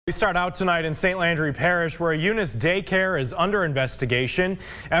We start out tonight in St. Landry Parish, where Eunice Daycare is under investigation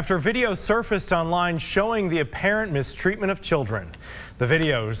after videos surfaced online showing the apparent mistreatment of children. The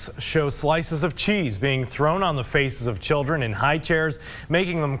videos show slices of cheese being thrown on the faces of children in high chairs,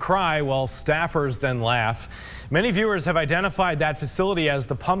 making them cry while staffers then laugh. Many viewers have identified that facility as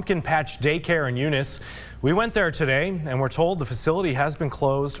the Pumpkin Patch Daycare in Eunice. We went there today and we're told the facility has been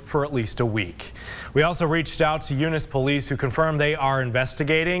closed for at least a week. We also reached out to Eunice police, who confirmed they are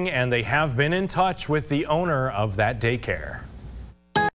investigating and they have been in touch with the owner of that daycare.